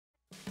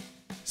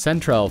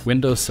Sentrel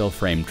windowsill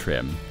frame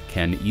trim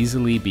can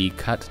easily be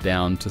cut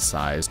down to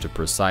size to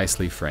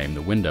precisely frame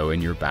the window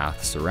in your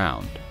bath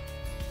surround.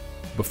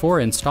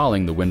 Before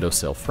installing the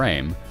windowsill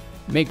frame,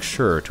 make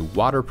sure to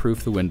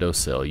waterproof the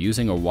windowsill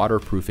using a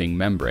waterproofing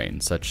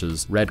membrane such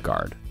as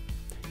RedGuard.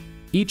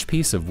 Each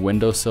piece of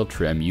windowsill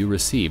trim you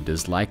received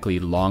is likely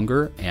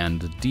longer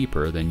and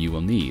deeper than you will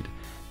need.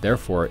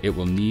 Therefore, it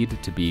will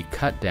need to be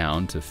cut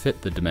down to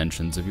fit the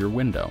dimensions of your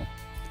window.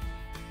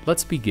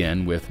 Let's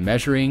begin with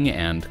measuring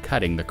and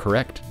cutting the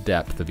correct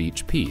depth of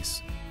each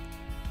piece.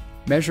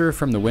 Measure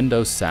from the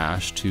window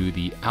sash to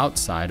the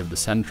outside of the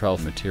Sentrel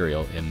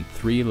material in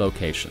 3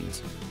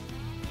 locations.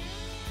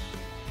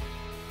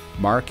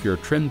 Mark your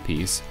trim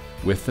piece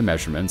with the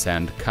measurements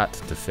and cut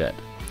to fit.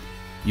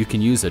 You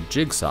can use a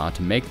jigsaw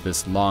to make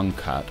this long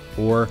cut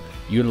or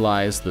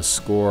utilize the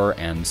score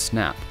and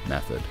snap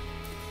method.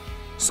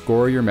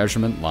 Score your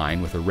measurement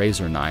line with a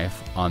razor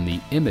knife on the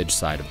image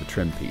side of the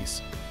trim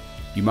piece.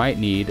 You might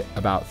need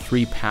about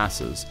 3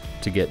 passes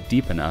to get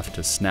deep enough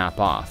to snap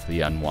off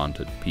the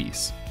unwanted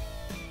piece.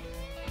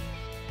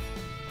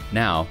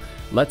 Now,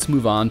 let's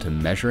move on to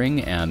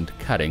measuring and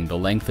cutting the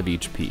length of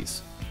each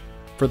piece.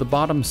 For the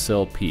bottom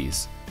sill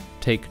piece,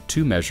 take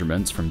 2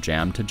 measurements from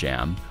jamb to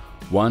jamb,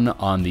 one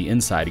on the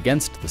inside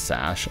against the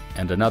sash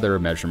and another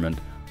measurement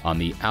on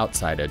the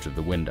outside edge of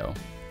the window.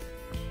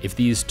 If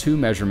these 2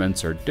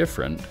 measurements are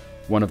different,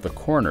 one of the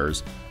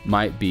corners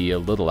might be a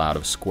little out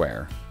of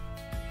square.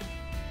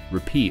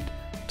 Repeat,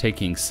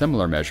 taking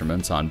similar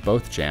measurements on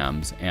both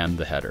jambs and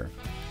the header.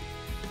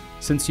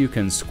 Since you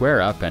can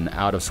square up an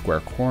out of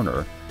square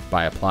corner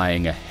by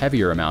applying a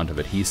heavier amount of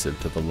adhesive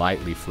to the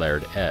lightly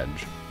flared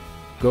edge,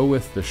 go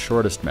with the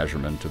shortest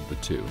measurement of the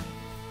 2.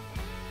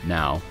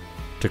 Now,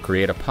 to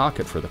create a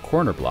pocket for the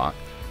corner block,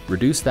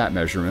 reduce that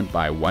measurement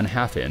by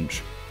 1/2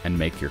 inch and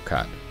make your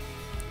cut.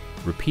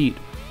 Repeat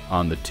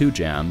on the 2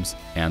 jambs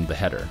and the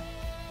header.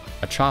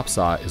 A chop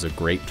saw is a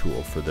great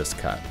tool for this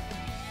cut.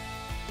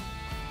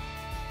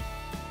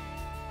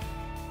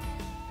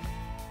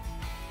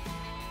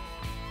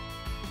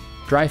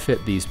 Dry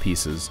fit these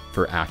pieces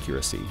for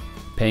accuracy,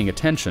 paying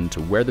attention to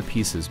where the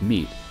pieces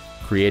meet,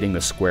 creating the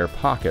square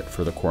pocket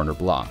for the corner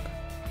block.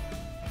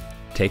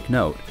 Take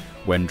note,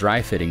 when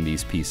dry fitting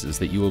these pieces,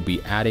 that you will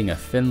be adding a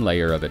thin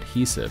layer of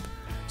adhesive,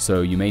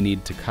 so you may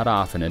need to cut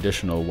off an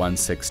additional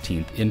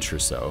 1/16 inch or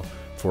so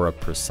for a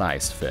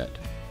precise fit.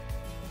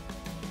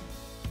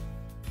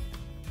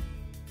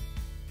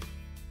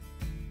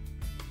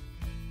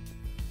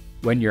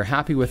 When you're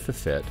happy with the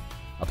fit,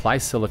 apply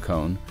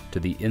silicone to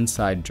the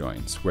inside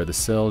joints where the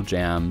sill,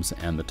 jambs,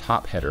 and the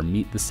top header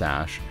meet the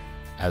sash,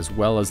 as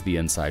well as the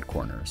inside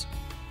corners.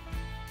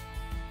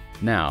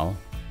 Now,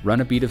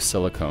 run a bead of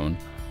silicone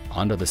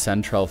onto the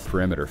Sentrel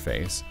perimeter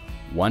face,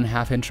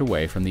 1/2 inch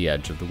away from the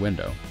edge of the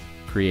window,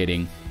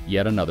 creating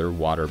yet another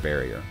water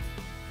barrier.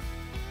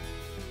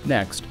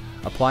 Next,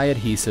 apply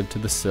adhesive to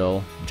the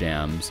sill,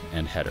 jambs,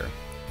 and header,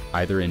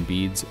 either in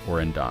beads or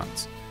in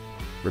dots.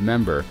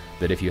 Remember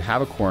that if you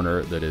have a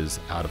corner that is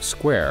out of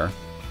square,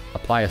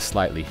 apply a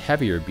slightly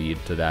heavier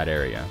bead to that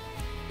area,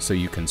 so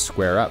you can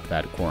square up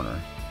that corner.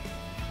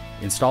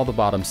 Install the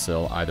bottom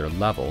sill either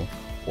level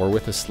or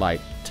with a slight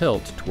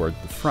tilt toward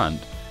the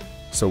front,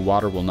 so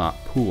water will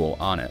not pool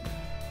on it.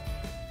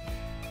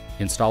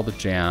 Install the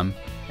jamb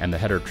and the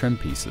header trim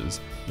pieces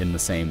in the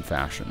same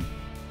fashion.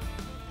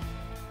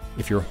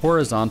 If your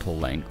horizontal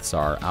lengths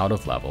are out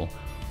of level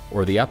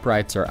or the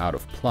uprights are out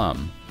of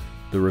plumb,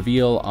 the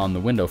reveal on the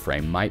window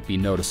frame might be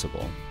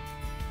noticeable.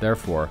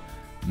 Therefore,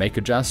 make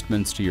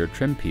adjustments to your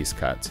trim piece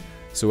cuts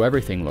so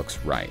everything looks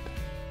right.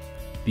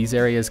 These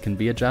areas can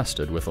be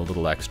adjusted with a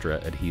little extra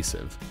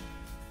adhesive.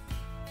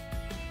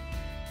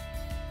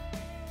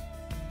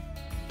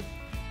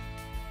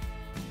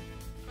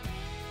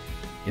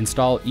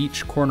 Install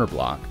each corner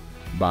block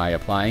by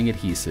applying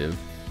adhesive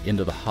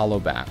into the hollow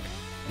back,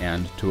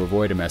 and to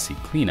avoid a messy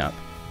cleanup,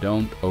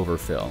 don't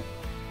overfill.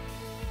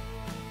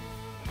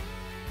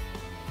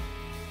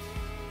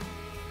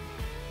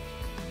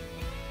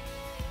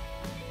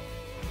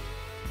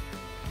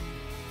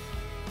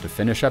 To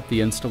finish up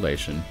the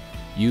installation,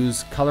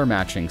 use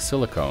color-matching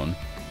silicone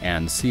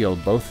and seal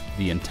both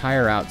the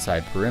entire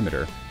outside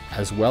perimeter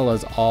as well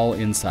as all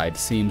inside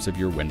seams of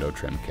your window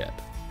trim kit.